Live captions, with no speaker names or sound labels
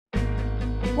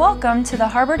Welcome to the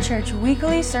Harbor Church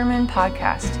Weekly Sermon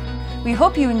Podcast. We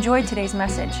hope you enjoyed today's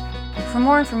message. For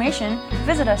more information,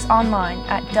 visit us online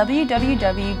at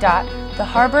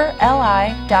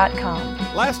www.theharborli.com.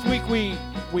 Last week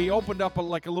we opened up a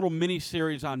little mini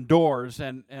series on doors,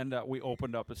 and we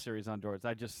opened up a series on doors.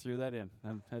 I just threw that in,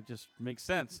 and that just makes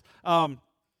sense. And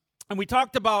we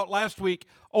talked about last week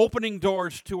opening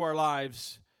doors to our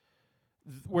lives,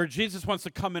 where Jesus wants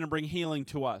to come in and bring healing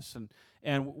to us. And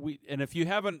if you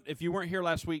weren't here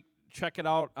last week, check it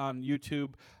out on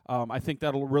YouTube. I think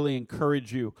that'll really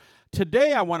encourage you.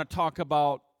 Today I want to talk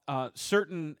about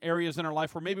certain areas in our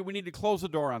life where maybe we need to close the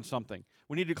door on something.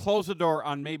 We need to close the door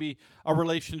on maybe a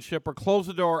relationship, or close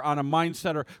the door on a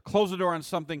mindset, or close the door on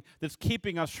something that's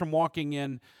keeping us from walking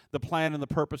in the plan and the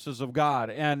purposes of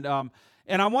God. And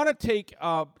I want to take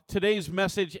today's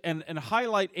message and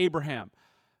highlight Abraham.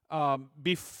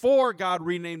 Before God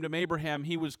renamed him Abraham,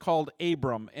 he was called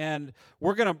Abram. And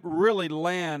we're going to really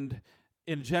land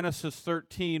in Genesis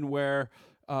 13, where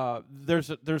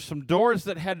there's some doors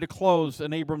that had to close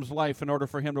in Abram's life in order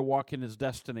for him to walk in his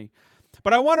destiny.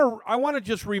 But I want to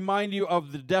just remind you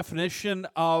of the definition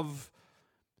of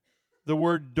the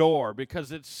word door,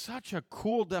 because it's such a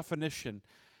cool definition.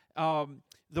 The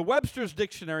Webster's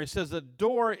Dictionary says a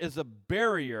door is a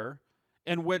barrier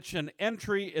in which an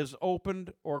entry is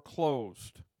opened or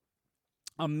closed,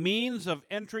 a means of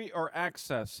entry or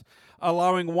access,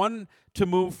 allowing one to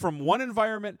move from one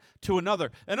environment to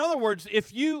another. In other words,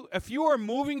 if you are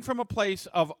moving from a place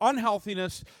of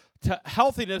unhealthiness to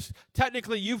healthiness,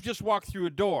 technically you've just walked through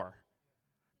a door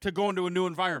to go into a new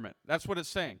environment. That's what it's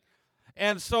saying.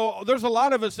 And so there's a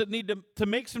lot of us that need to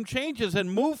make some changes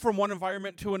and move from one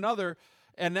environment to another,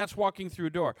 and that's walking through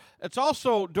a door. It's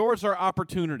also, doors are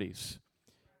opportunities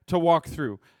to walk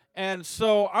through. And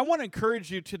so I want to encourage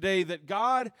you today that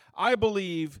God, I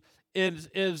believe,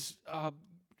 is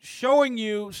showing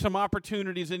you some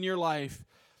opportunities in your life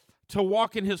to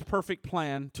walk in His perfect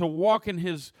plan, to walk in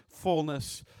His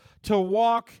fullness, to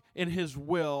walk in His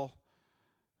will.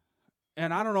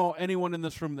 And I don't know anyone in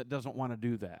this room that doesn't want to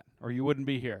do that, or you wouldn't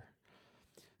be here.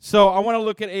 So I want to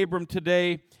look at Abram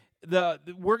today.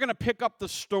 We're going to pick up the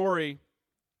story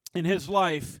in his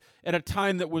life at a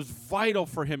time that was vital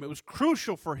for him. It was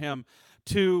crucial for him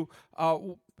to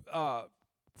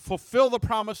fulfill the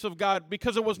promise of God,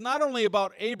 because it was not only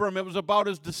about Abram, it was about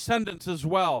his descendants as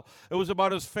well. It was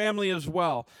about his family as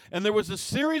well. And there was a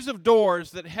series of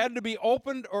doors that had to be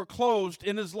opened or closed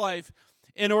in his life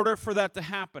in order for that to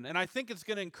happen. And I think it's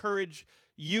going to encourage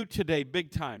you today big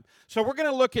time. So we're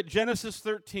going to look at Genesis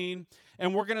 13,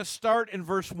 and we're going to start in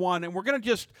verse 1, and we're going to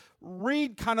just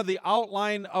read kind of the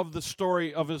outline of the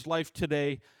story of his life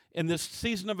today, in this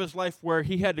season of his life where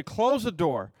he had to close a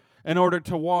door in order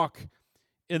to walk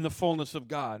in the fullness of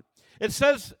God. It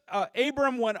says,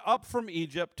 Abram went up from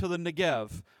Egypt to the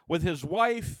Negev with his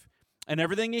wife and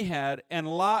everything he had, and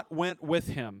Lot went with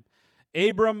him.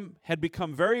 Abram had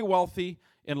become very wealthy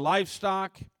in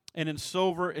livestock and in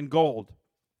silver and gold.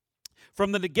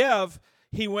 From the Negev,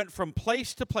 he went from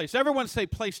place to place. Everyone say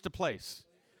place to place.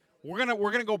 We're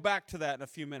gonna go back to that in a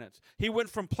few minutes. He went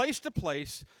from place to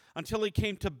place until he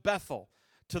came to Bethel,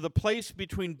 to the place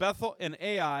between Bethel and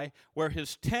Ai, where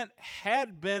his tent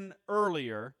had been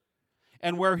earlier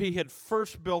and where he had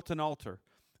first built an altar.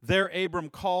 There Abram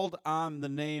called on the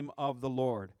name of the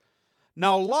Lord.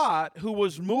 Now Lot, who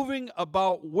was moving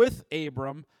about with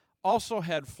Abram, also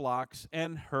had flocks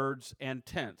and herds and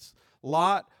tents.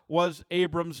 Lot was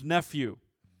Abram's nephew.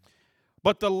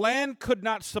 But the land could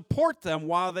not support them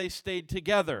while they stayed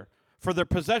together, for their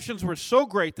possessions were so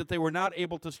great that they were not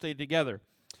able to stay together.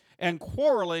 And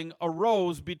quarreling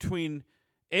arose between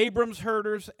Abram's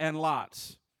herders and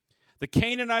Lot's. The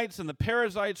Canaanites and the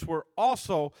Perizzites were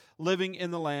also living in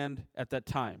the land at that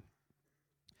time.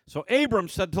 So Abram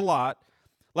said to Lot,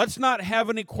 "Let's not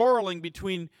have any quarreling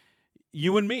between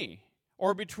you and me,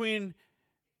 or between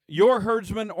your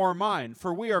herdsmen or mine,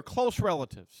 for we are close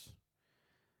relatives.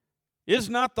 Is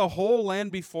not the whole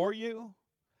land before you?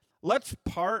 Let's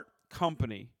part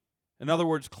company." In other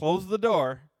words, close the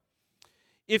door.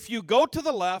 "If you go to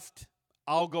the left,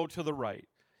 I'll go to the right.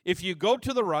 If you go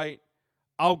to the right,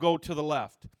 I'll go to the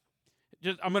left."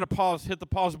 I'm going to hit the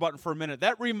pause button for a minute.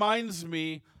 That reminds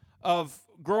me of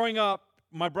growing up.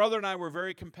 My brother and I were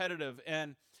very competitive,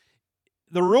 and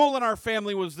the rule in our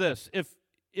family was this: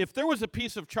 if there was a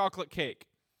piece of chocolate cake,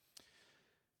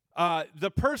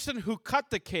 the person who cut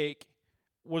the cake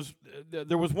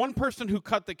there was one person who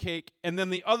cut the cake, and then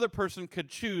the other person could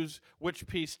choose which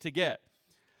piece to get.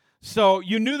 So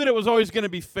you knew that it was always going to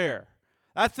be fair.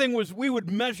 That thing was, we would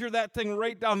measure that thing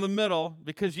right down the middle,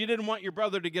 because you didn't want your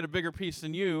brother to get a bigger piece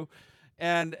than you.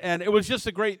 And it was just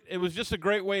a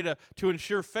great way to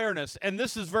ensure fairness. And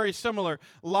this is very similar.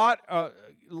 Lot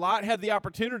had the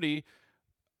opportunity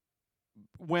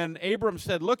when Abram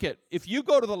said, "Look if you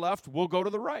go to the left, we'll go to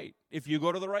the right. If you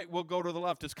go to the right, we'll go to the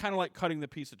left." It's kind of like cutting the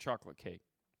piece of chocolate cake.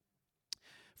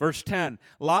 Verse 10,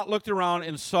 Lot looked around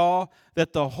and saw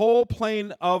that the whole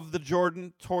plain of the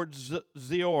Jordan towards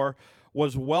Zior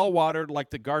was well watered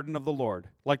like the garden of the Lord,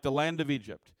 like the land of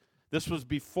Egypt. This was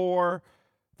before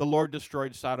the Lord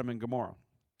destroyed Sodom and Gomorrah.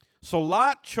 So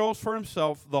Lot chose for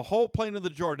himself the whole plain of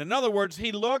the Jordan. In other words,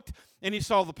 he looked and he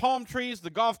saw the palm trees, the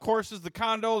golf courses, the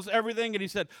condos, everything, and he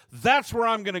said, "That's where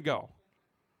I'm going to go."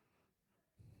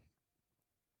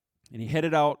 And he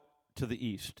headed out to the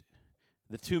east.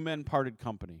 The two men parted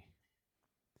company.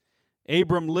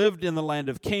 Abram lived in the land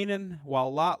of Canaan,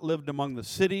 while Lot lived among the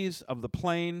cities of the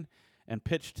plain and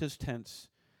pitched his tents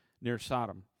near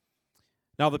Sodom.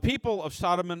 Now the people of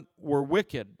Sodom were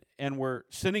wicked and were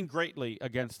sinning greatly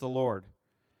against the Lord.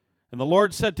 And the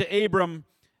Lord said to Abram,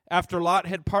 after Lot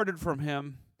had parted from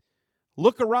him,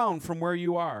 "Look around from where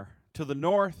you are, to the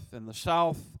north and the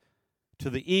south, to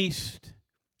the east,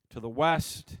 to the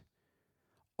west.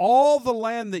 All the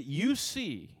land that you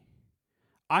see,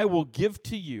 I will give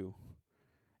to you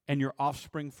and your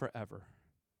offspring forever.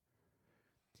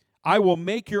 I will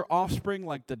make your offspring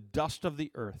like the dust of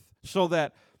the earth, so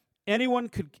that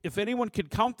if anyone could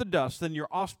count the dust, then your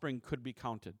offspring could be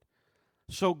counted.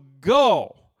 So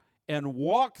go and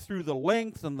walk through the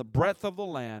length and the breadth of the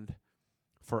land,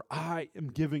 for I am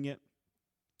giving it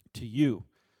to you."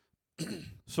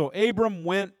 So Abram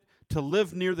went to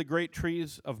live near the great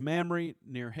trees of Mamre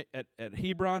at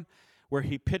Hebron, where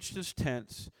he pitched his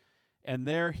tents, and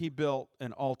there he built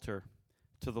an altar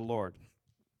to the Lord.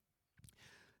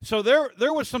 So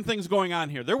there was some things going on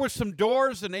here. There were some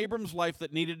doors in Abram's life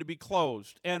that needed to be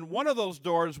closed, and one of those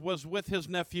doors was with his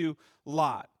nephew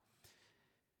Lot.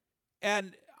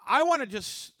 And I want to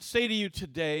just say to you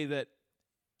today that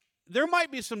there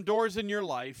might be some doors in your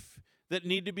life that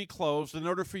need to be closed in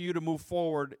order for you to move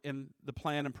forward in the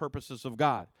plan and purposes of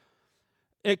God.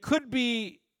 It could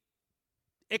be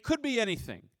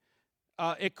anything.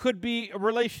 It could be a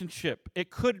relationship.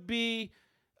 It could be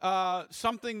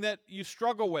something that you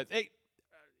struggle with.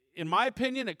 In my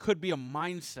opinion, it could be a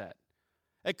mindset.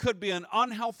 It could be an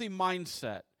unhealthy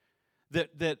mindset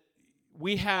that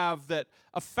we have that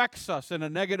affects us in a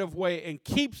negative way and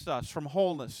keeps us from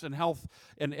wholeness and health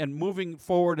and moving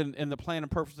forward in the plan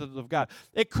and purposes of God.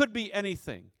 It could be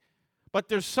anything. But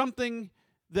there's something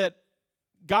that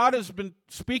God has been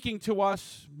speaking to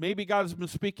us. Maybe God has been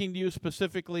speaking to you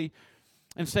specifically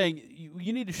and saying,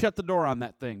 you need to shut the door on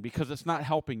that thing because it's not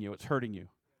helping you, it's hurting you.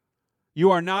 You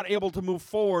are not able to move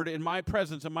forward in my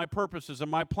presence and my purposes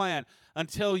and my plan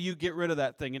until you get rid of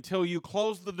that thing, until you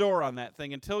close the door on that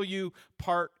thing, until you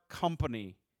part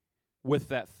company with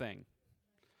that thing.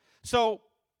 So,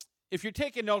 if you're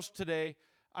taking notes today,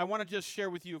 I want to just share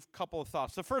with you a couple of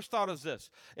thoughts. The first thought is this.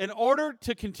 In order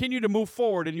to continue to move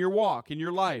forward in your walk, in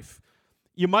your life,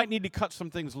 you might need to cut some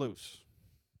things loose.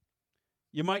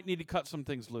 You might need to cut some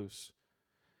things loose.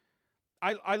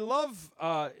 I love,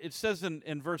 it says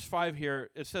in verse 5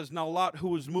 here, it says, "Now Lot, who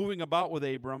was moving about with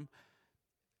Abram,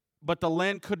 but the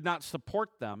land could not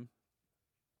support them."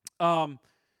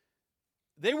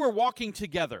 They were walking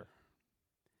together.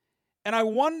 And I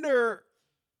wonder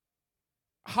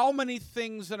how many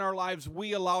things in our lives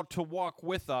we allow to walk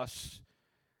with us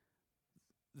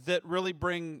that really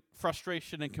bring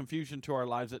frustration and confusion to our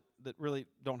lives that really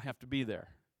don't have to be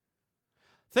there.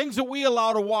 Things that we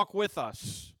allow to walk with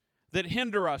us that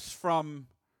hinder us from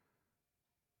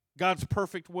God's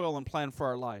perfect will and plan for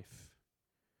our life.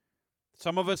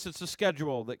 Some of us, it's a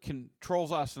schedule that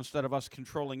controls us instead of us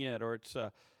controlling it, or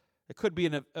it could be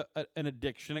an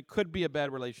addiction, it could be a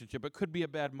bad relationship, it could be a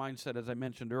bad mindset, as I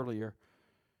mentioned earlier.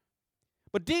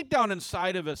 But deep down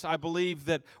inside of us, I believe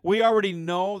that we already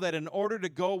know that in order to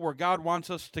go where God wants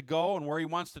us to go and where He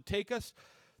wants to take us,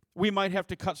 we might have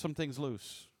to cut some things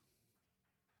loose.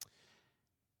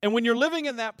 And when you're living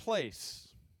in that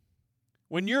place,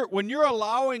 when you're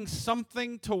allowing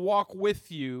something to walk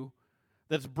with you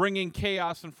that's bringing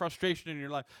chaos and frustration in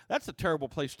your life, that's a terrible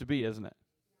place to be, isn't it?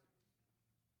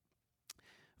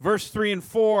 Verse 3 and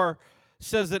 4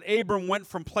 says that Abram went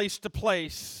from place to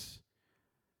place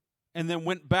and then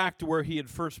went back to where he had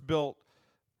first built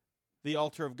the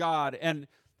altar of God. And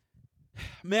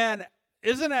man,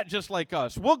 isn't that just like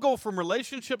us? We'll go from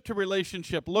relationship to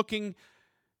relationship looking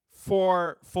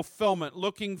for fulfillment,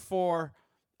 looking for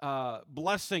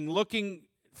blessing, looking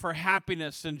for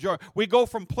happiness and joy. We go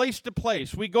from place to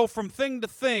place. We go from thing to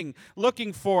thing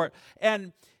looking for it.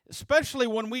 And especially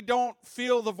when we don't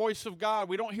feel the voice of God.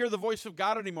 We don't hear the voice of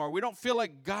God anymore. We don't feel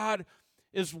like God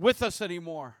is with us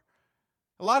anymore.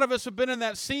 A lot of us have been in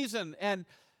that season, and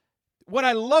what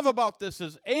I love about this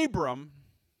is Abram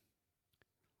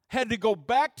had to go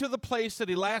back to the place that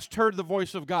he last heard the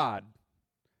voice of God,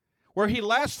 where he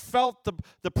last felt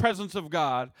the presence of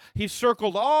God. He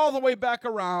circled all the way back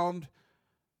around,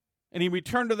 and he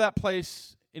returned to that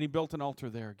place, and he built an altar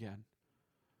there again.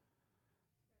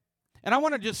 And I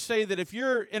want to just say that if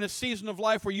you're in a season of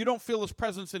life where you don't feel his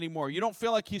presence anymore, you don't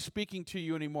feel like he's speaking to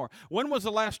you anymore, when was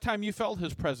the last time you felt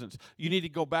his presence? You need to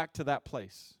go back to that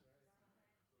place,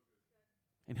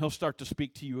 and he'll start to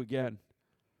speak to you again.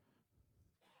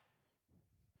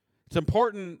 It's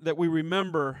important that we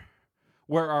remember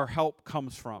where our help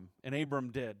comes from, and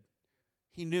Abram did.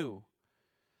 He knew.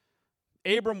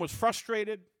 Abram was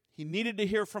frustrated. He needed to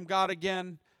hear from God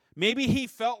again. Maybe he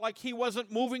felt like he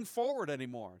wasn't moving forward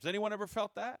anymore. Has anyone ever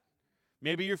felt that?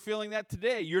 Maybe you're feeling that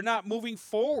today. You're not moving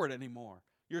forward anymore.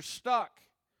 You're stuck.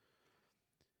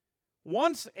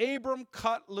 Once Abram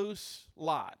cut loose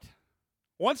Lot,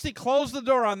 once he closed the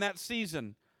door on that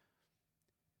season,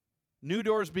 new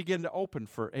doors began to open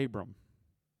for Abram,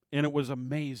 and it was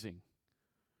amazing.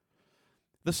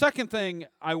 The second thing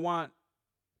I want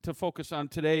to focus on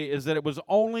today is that it was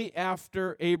only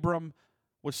after Abram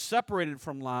was separated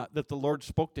from Lot that the Lord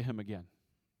spoke to him again.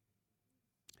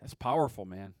 That's powerful,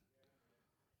 man.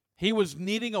 He was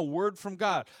needing a word from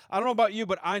God. I don't know about you,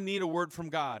 but I need a word from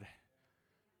God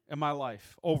in my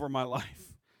life, over my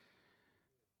life.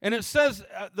 And it says,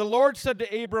 the Lord said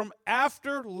to Abram,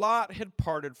 after Lot had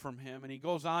parted from him, and he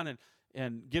goes on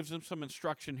and gives him some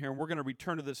instruction here, and we're going to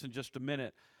return to this in just a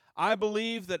minute. I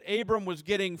believe that Abram was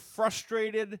getting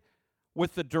frustrated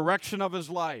with the direction of his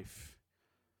life.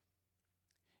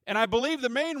 And I believe the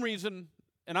main reason,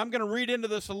 and I'm going to read into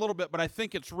this a little bit, but I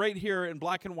think it's right here in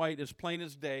black and white, as plain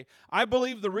as day. I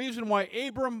believe the reason why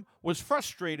Abram was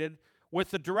frustrated with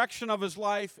the direction of his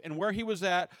life and where he was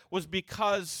at was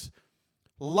because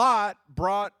Lot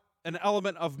brought an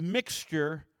element of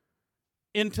mixture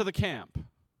into the camp.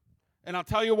 And I'll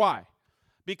tell you why.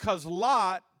 Because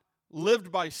Lot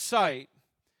lived by sight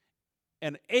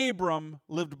and Abram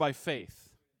lived by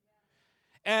faith.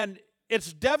 And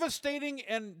it's devastating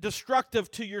and destructive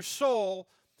to your soul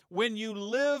when you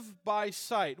live by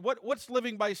sight. What's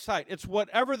living by sight? It's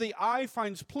whatever the eye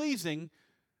finds pleasing.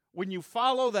 When you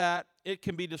follow that, it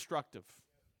can be destructive.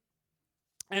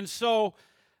 And so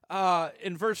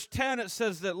in verse 10, it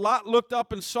says that Lot looked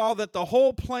up and saw that the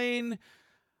whole plain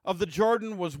of the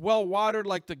Jordan was well watered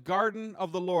like the garden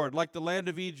of the Lord, like the land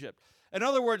of Egypt. In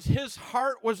other words, his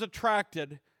heart was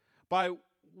attracted by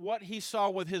what he saw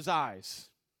with his eyes.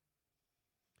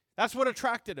 That's what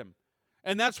attracted him.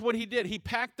 And that's what he did. He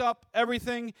packed up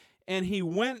everything and he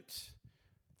went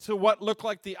to what looked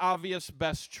like the obvious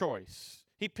best choice.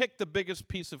 He picked the biggest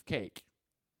piece of cake.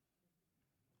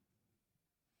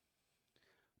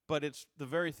 But it's the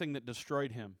very thing that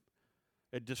destroyed him.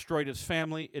 It destroyed his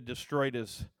family. It destroyed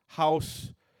his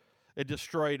house. It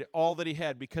destroyed all that he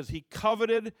had because he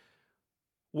coveted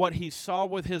what he saw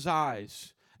with his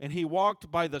eyes. And he walked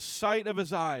by the sight of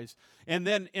his eyes. And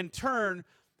then in turn,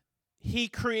 he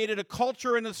created a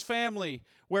culture in his family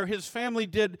where his family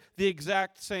did the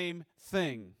exact same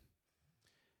thing.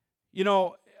 You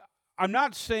know, I'm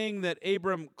not saying that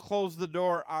Abram closed the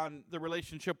door on the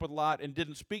relationship with Lot and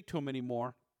didn't speak to him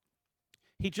anymore.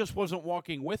 He just wasn't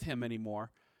walking with him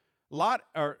anymore. Lot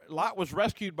was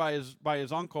rescued by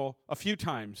his uncle a few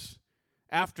times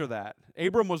after that.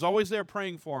 Abram was always there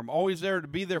praying for him, always there to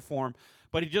be there for him,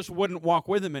 but he just wouldn't walk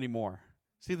with him anymore.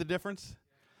 See the difference?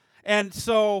 And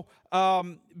so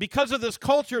because of this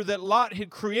culture that Lot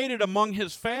had created among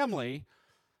his family,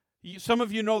 some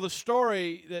of you know the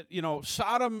story that,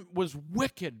 Sodom was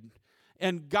wicked,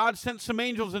 and God sent some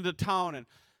angels into town, and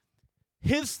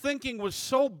his thinking was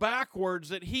so backwards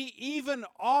that he even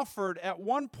offered at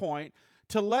one point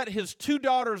to let his two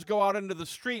daughters go out into the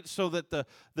street so that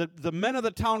the men of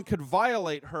the town could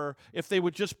violate her if they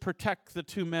would just protect the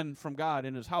two men from God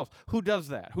in his house. Who does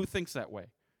that? Who thinks that way?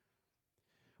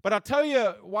 But I'll tell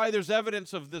you why there's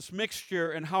evidence of this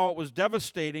mixture and how it was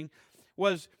devastating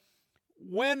was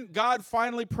when God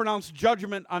finally pronounced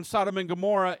judgment on Sodom and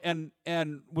Gomorrah and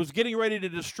was getting ready to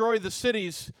destroy the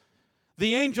cities.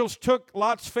 The angels took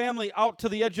Lot's family out to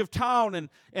the edge of town,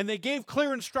 and they gave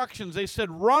clear instructions. They said,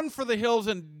 run for the hills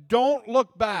and don't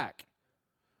look back.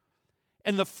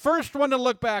 And the first one to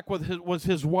look back was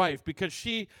his wife, because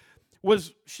she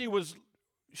was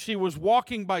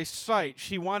walking by sight.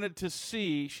 She wanted to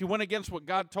see. She went against what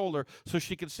God told her so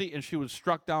she could see, and she was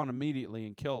struck down immediately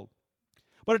and killed.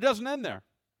 But it doesn't end there.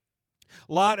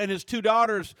 Lot and his 2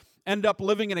 daughters end up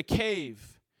living in a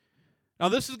cave. Now,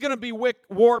 this is going to be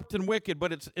warped and wicked,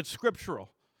 but it's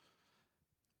scriptural.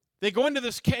 They go into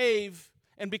this cave,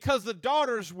 and because the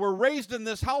daughters were raised in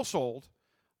this household,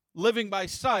 living by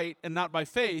sight and not by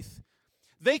faith,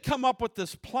 they come up with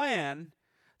this plan.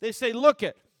 They say, look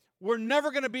it, we're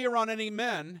never going to be around any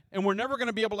men, and we're never going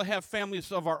to be able to have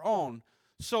families of our own.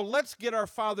 So let's get our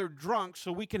father drunk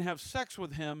so we can have sex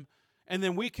with him, and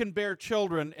then we can bear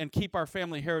children and keep our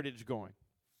family heritage going.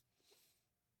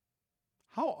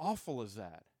 How awful is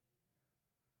that?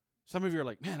 Some of you are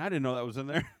like, man, I didn't know that was in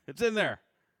there. It's in there.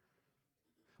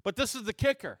 But this is the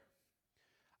kicker.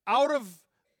 Out of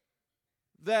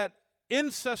that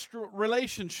incest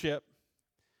relationship,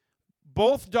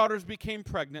 both daughters became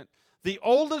pregnant. The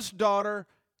oldest daughter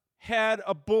had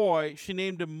a boy. She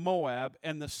named him Moab.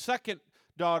 And the second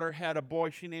daughter had a boy.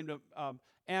 She named him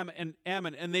Ammon.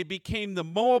 And they became the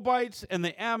Moabites and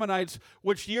the Ammonites,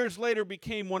 which years later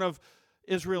became one of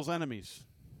Israel's enemies.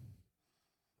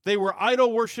 They were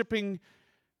idol-worshiping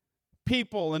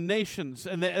people and nations,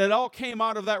 and it all came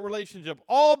out of that relationship,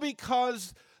 all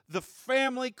because the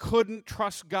family couldn't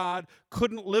trust God,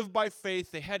 couldn't live by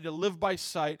faith. They had to live by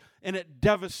sight, and it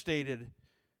devastated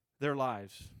their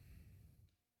lives.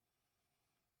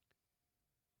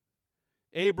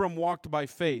 Abram walked by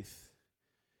faith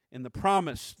in the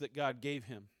promise that God gave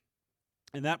him.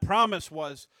 And that promise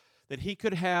was that he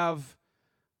could have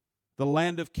the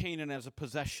land of Canaan as a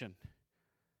possession.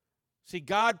 See,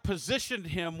 God positioned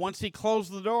him, once he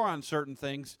closed the door on certain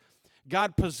things,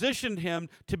 God positioned him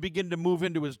to begin to move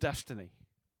into his destiny.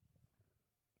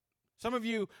 Some of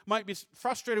you might be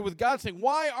frustrated with God saying,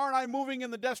 why aren't I moving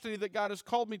in the destiny that God has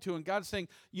called me to? And God's saying,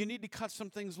 you need to cut some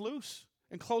things loose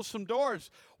and close some doors.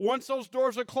 Once those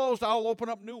doors are closed, I'll open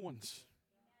up new ones.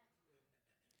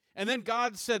 And then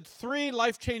God said 3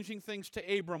 life-changing things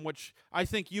to Abram, which I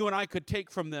think you and I could take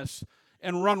from this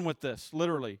and run with this,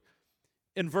 literally.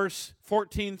 In verse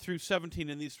 14 through 17,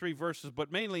 in these 3 verses,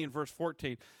 but mainly in verse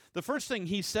 14. The first thing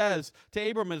he says to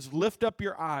Abram is, lift up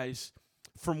your eyes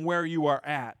from where you are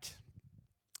at.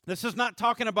 This is not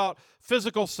talking about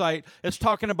physical sight. It's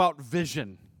talking about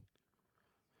vision.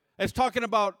 It's talking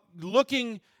about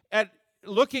looking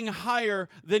higher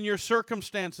than your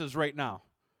circumstances right now.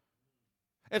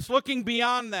 It's looking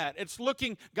beyond that.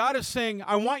 God is saying,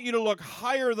 I want you to look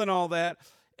higher than all that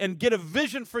and get a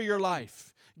vision for your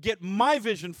life. Get my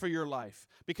vision for your life,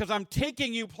 because I'm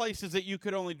taking you places that you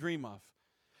could only dream of.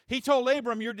 He told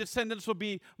Abram, your descendants will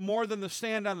be more than the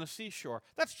sand on the seashore.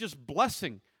 That's just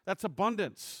blessing. That's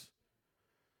abundance.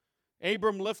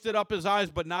 Abram lifted up his eyes,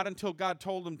 but not until God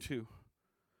told him to.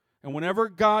 And whenever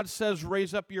God says,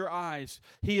 raise up your eyes,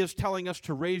 he is telling us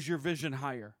to raise your vision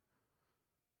higher.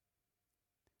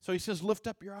 So he says, lift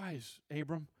up your eyes,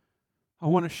 Abram. I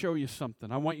want to show you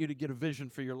something. I want you to get a vision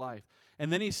for your life.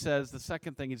 And then he says, the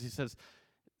second thing is he says,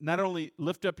 not only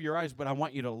lift up your eyes, but I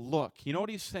want you to look. You know what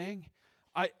he's saying?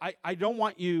 I don't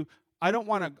want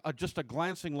just a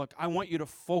glancing look. I want you to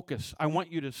focus. I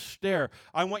want you to stare.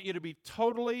 I want you to be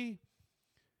totally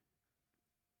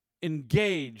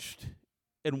engaged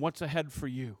in what's ahead for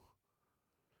you.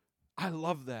 I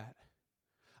love that.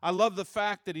 I love the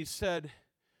fact that he said,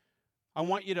 I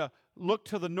want you to look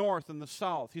to the north and the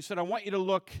south. He said, I want you to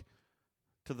look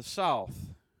to the south,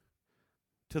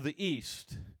 to the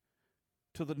east,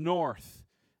 to the north,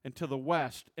 and to the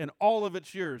west, and all of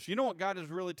it's yours. You know what God is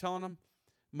really telling them?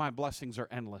 My blessings are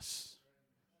endless.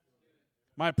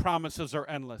 My promises are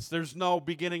endless. There's no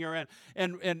beginning or end.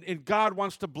 And God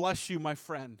wants to bless you, my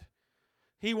friend.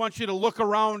 He wants you to look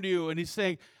around you, and he's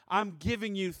saying, I'm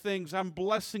giving you things. I'm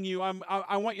blessing you.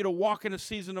 I want you to walk in a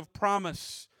season of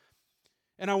promise.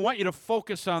 And I want you to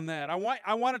focus on that. I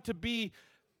want it to be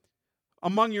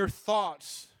among your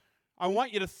thoughts. I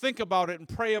want you to think about it and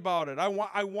pray about it. I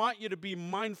want you to be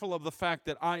mindful of the fact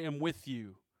that I am with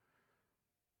you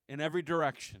in every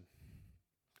direction.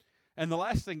 And the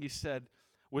last thing he said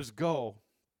was go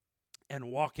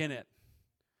and walk in it.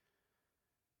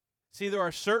 See, there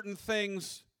are certain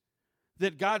things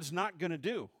that God's not going to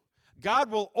do. God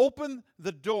will open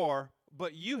the door,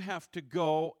 but you have to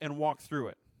go and walk through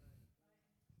it.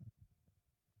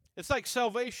 It's like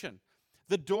salvation.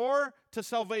 The door to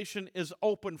salvation is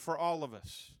open for all of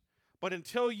us. But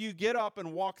until you get up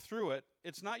and walk through it,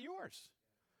 it's not yours.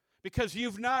 Because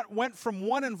you've not went from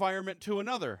one environment to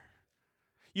another.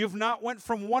 You've not went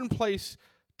from one place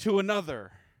to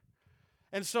another.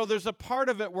 And so there's a part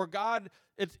of it where God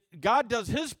does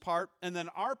his part, and then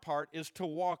our part is to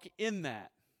walk in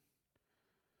that.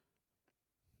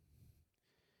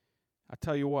 I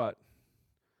tell you what,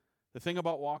 the thing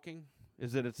about walking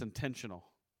is that it's intentional.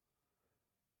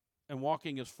 And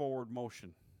walking is forward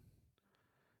motion.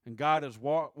 And God is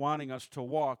wanting us to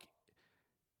walk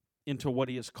into what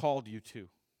He has called you to.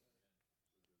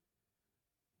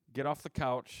 Get off the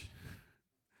couch.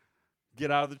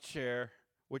 Get out of the chair,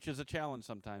 which is a challenge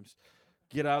sometimes.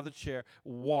 Get out of the chair.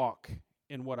 Walk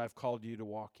in what I've called you to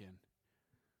walk in.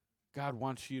 God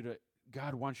wants you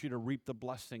to reap the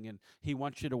blessing, and He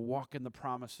wants you to walk in the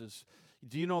promises.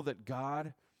 Do you know that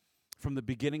God, from the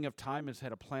beginning of time, has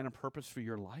had a plan and purpose for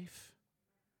your life?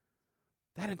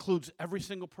 That includes every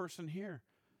single person here.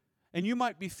 And you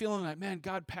might be feeling like, man,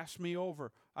 God passed me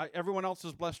over. Everyone else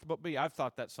is blessed but me. I've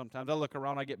thought that sometimes. I look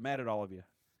around, I get mad at all of you.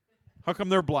 How come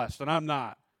they're blessed and I'm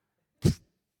not?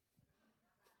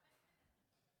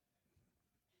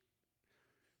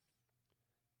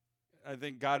 I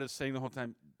think God is saying the whole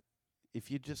time,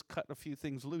 if you just cut a few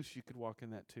things loose, you could walk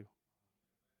in that too.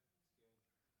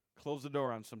 Close the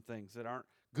door on some things that aren't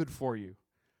good for you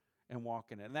and walk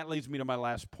in it. And that leads me to my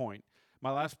last point.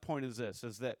 My last point is this,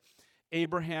 is that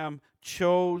Abraham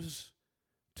chose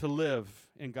to live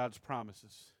in God's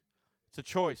promises. It's a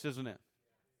choice, isn't it?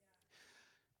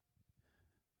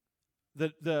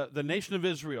 The nation of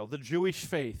Israel, the Jewish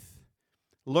faith,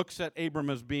 looks at Abram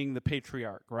as being the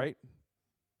patriarch, right,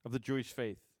 of the Jewish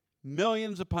faith.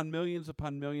 Millions upon millions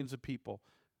upon millions of people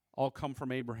all come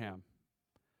from Abraham.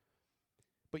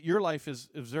 But your life is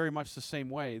very much the same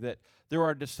way, that there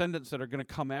are descendants that are going to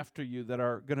come after you that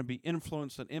are going to be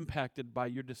influenced and impacted by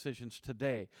your decisions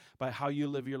today, by how you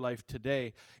live your life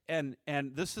today. And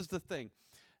this is the thing.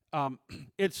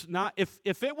 It's not,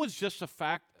 if it was just a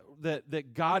fact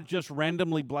that God just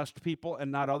randomly blessed people and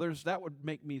not others, that would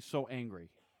make me so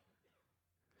angry.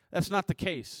 That's not the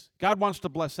case. God wants to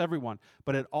bless everyone,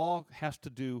 but it all has to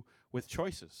do with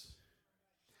choices.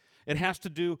 It has to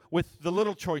do with the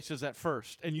little choices at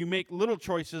first. And you make little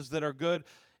choices that are good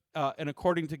and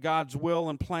according to God's will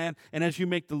and plan. And as you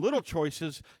make the little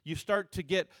choices, you start to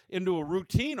get into a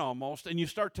routine almost, and you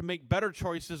start to make better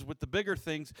choices with the bigger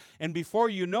things. And before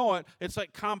you know it, it's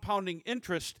like compounding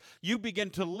interest. You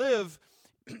begin to live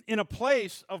in a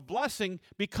place of blessing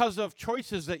because of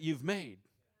choices that you've made.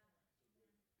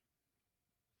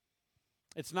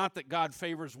 It's not that God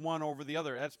favors one over the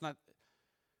other. That's not.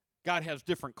 God has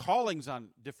different callings on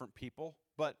different people,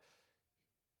 but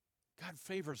God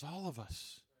favors all of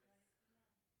us.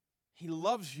 He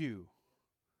loves you.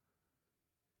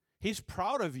 He's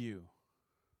proud of you.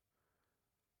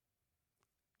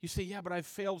 You say, yeah, but I've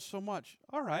failed so much.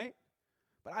 All right.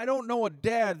 But I don't know a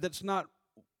dad that's not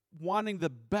wanting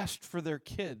the best for their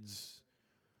kids.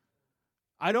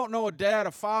 I don't know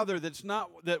a father that's not,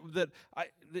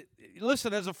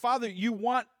 listen, as a father, you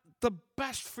want the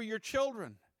best for your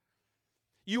children.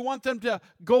 You want them to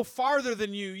go farther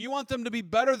than you. You want them to be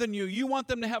better than you. You want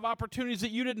them to have opportunities that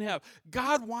you didn't have.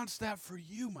 God wants that for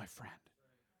you, my friend.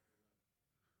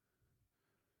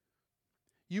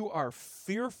 You are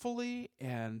fearfully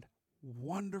and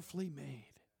wonderfully made.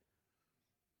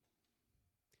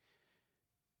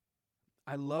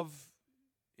 I love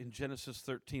in Genesis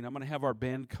 13, I'm going to have our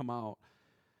band come out.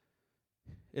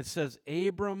 It says,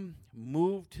 Abram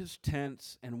moved his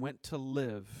tents and went to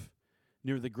live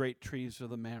near the great trees of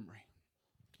the Mamre.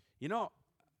 You know,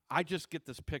 I just get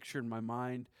this picture in my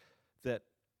mind that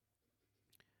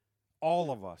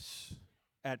all of us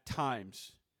at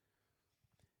times,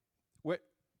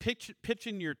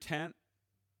 pitching your tent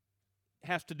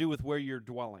has to do with where you're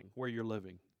dwelling, where you're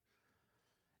living.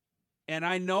 And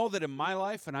I know that in my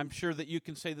life, and I'm sure that you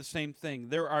can say the same thing,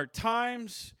 there are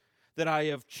times that I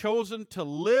have chosen to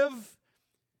live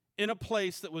in a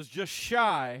place that was just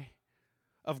shy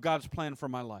of God's plan for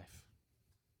my life.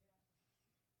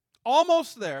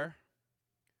 Almost there,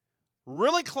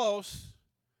 really close.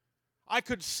 I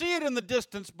could see it in the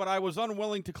distance, but I was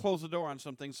unwilling to close the door on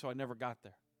some things, so I never got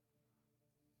there.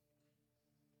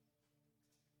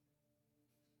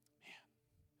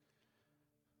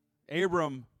 Man.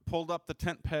 Abram pulled up the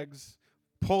tent pegs,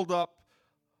 pulled up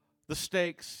the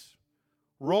stakes,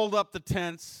 rolled up the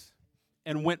tents,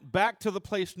 and went back to the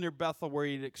place near Bethel where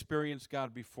he'd experienced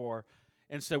God before,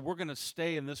 and said, we're going to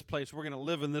stay in this place. We're going to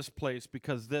live in this place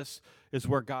because this is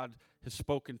where God has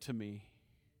spoken to me.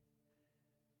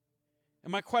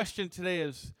 And my question today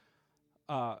is,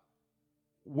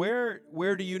 where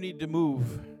do you need to move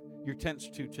your tents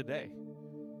to today?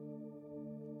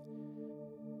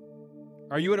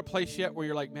 Are you at a place yet where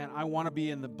you're like, man, I want to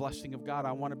be in the blessing of God.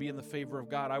 I want to be in the favor of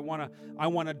God. I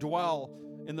want to dwell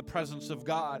in the presence of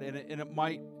God. And it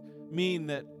might mean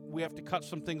that we have to cut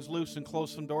some things loose and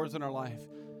close some doors in our life.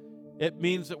 It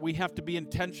means that we have to be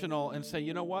intentional and say,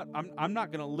 you know what? I'm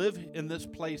not going to live in this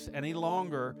place any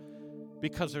longer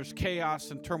because there's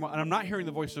chaos and turmoil, and I'm not hearing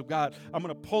the voice of God, I'm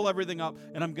going to pull everything up,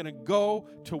 and I'm going to go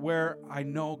to where I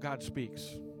know God speaks.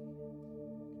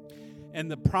 And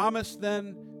the promise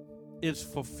then is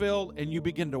fulfilled, and you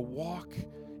begin to walk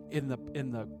in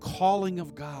the calling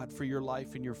of God for your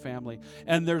life and your family.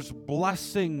 And there's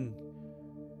blessing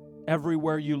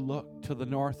everywhere you look, to the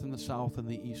north and the south and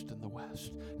the east and the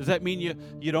west. Does that mean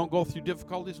you don't go through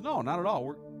difficulties? No, not at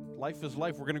all. Life is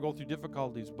life. We're going to go through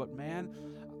difficulties. But man,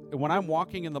 when I'm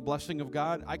walking in the blessing of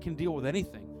God, I can deal with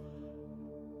anything.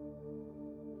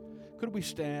 Could we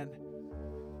stand?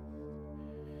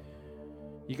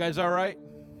 You guys all right?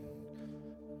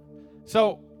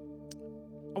 So,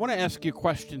 I want to ask you a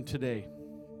question today.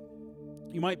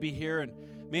 You might be here and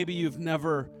maybe you've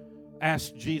never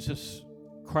asked Jesus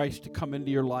Christ to come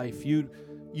into your life. You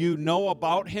know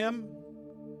about him.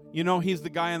 You know he's the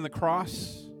guy on the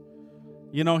cross.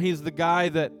 You know he's the guy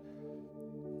that,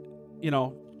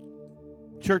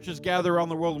 churches gather around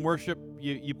the world and worship.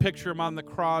 You picture him on the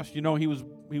cross. You know he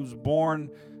was born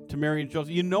to Mary and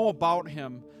Joseph. You know about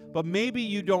him, but maybe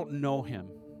you don't know him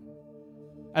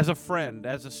as a friend,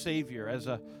 as a Savior, as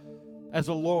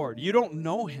a Lord. You don't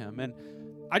know him. And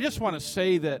I just want to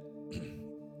say that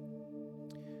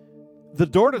the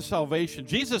door to salvation,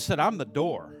 Jesus said, I'm the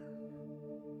door.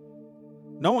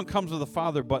 No one comes to the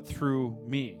Father but through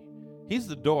me. He's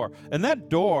the door. And that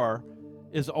door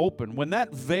is open. When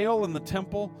that veil in the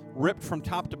temple ripped from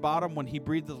top to bottom when he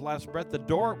breathed his last breath, the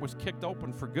door was kicked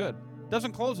open for good. It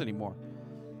doesn't close anymore.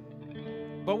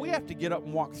 But we have to get up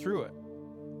and walk through it.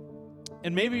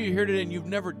 And maybe you're here today and you've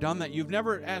never done that. You've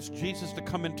never asked Jesus to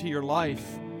come into your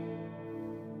life.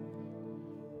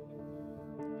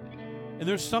 And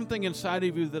there's something inside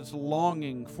of you that's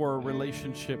longing for a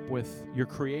relationship with your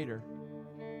Creator.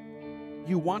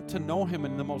 You want to know him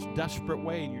in the most desperate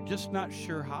way, and you're just not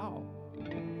sure how.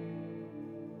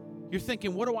 You're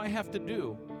thinking, what do I have to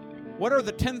do? What are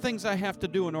the 10 things I have to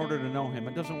do in order to know him?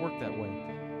 It doesn't work that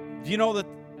way. Do you know that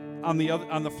on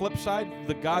the flip side,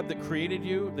 the God that created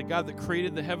you, the God that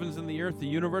created the heavens and the earth, the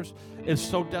universe, is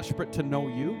so desperate to know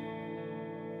you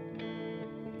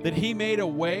that he made a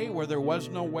way where there was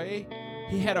no way.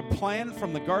 He had a plan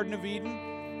from the Garden of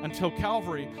Eden until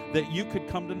Calvary that you could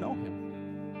come to know him.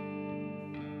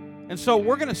 And so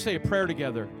we're going to say a prayer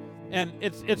together. And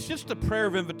it's just a prayer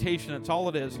of invitation. That's all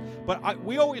it is. But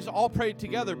we always all pray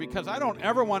together because I don't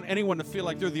ever want anyone to feel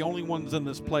like they're the only ones in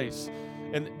this place.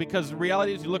 And because the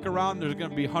reality is, you look around, there's going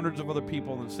to be hundreds of other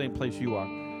people in the same place you are.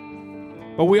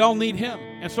 But we all need him.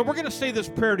 And so we're going to say this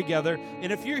prayer together.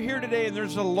 And if you're here today and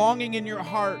there's a longing in your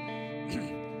heart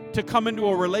to come into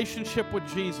a relationship with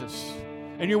Jesus,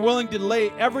 and you're willing to lay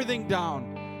everything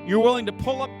down, you're willing to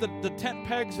pull up the tent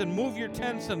pegs and move your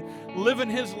tents and live in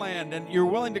his land, and you're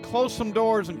willing to close some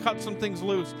doors and cut some things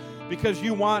loose because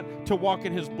you want to walk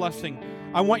in his blessing,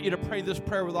 I want you to pray this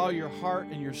prayer with all your heart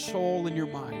and your soul and your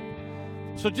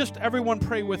mind. So just everyone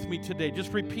pray with me today.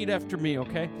 Just repeat after me,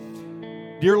 okay?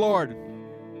 Dear Lord,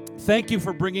 thank you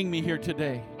for bringing me here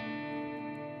today.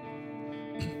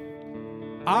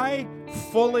 I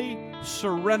fully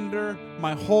surrender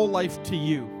my whole life to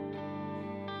you.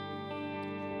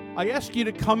 I ask you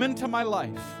to come into my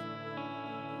life,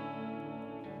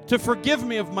 to forgive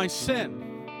me of my sin,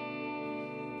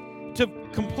 to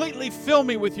completely fill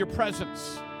me with your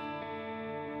presence,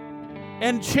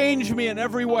 and change me in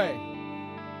every way.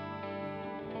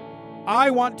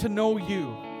 I want to know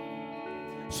you.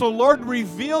 So, Lord,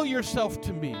 reveal yourself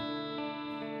to me.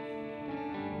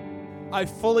 I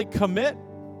fully commit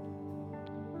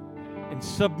and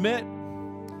submit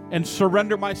and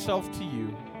surrender myself to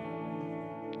you.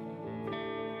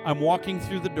 I'm walking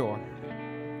through the door.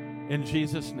 In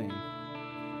Jesus' name,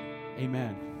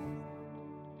 amen.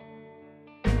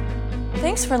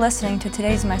 Thanks for listening to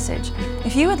today's message.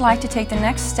 If you would like to take the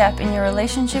next step in your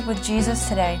relationship with Jesus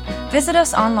today, visit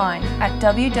us online at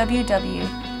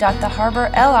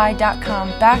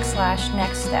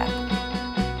www.theharborli.com/nextstep.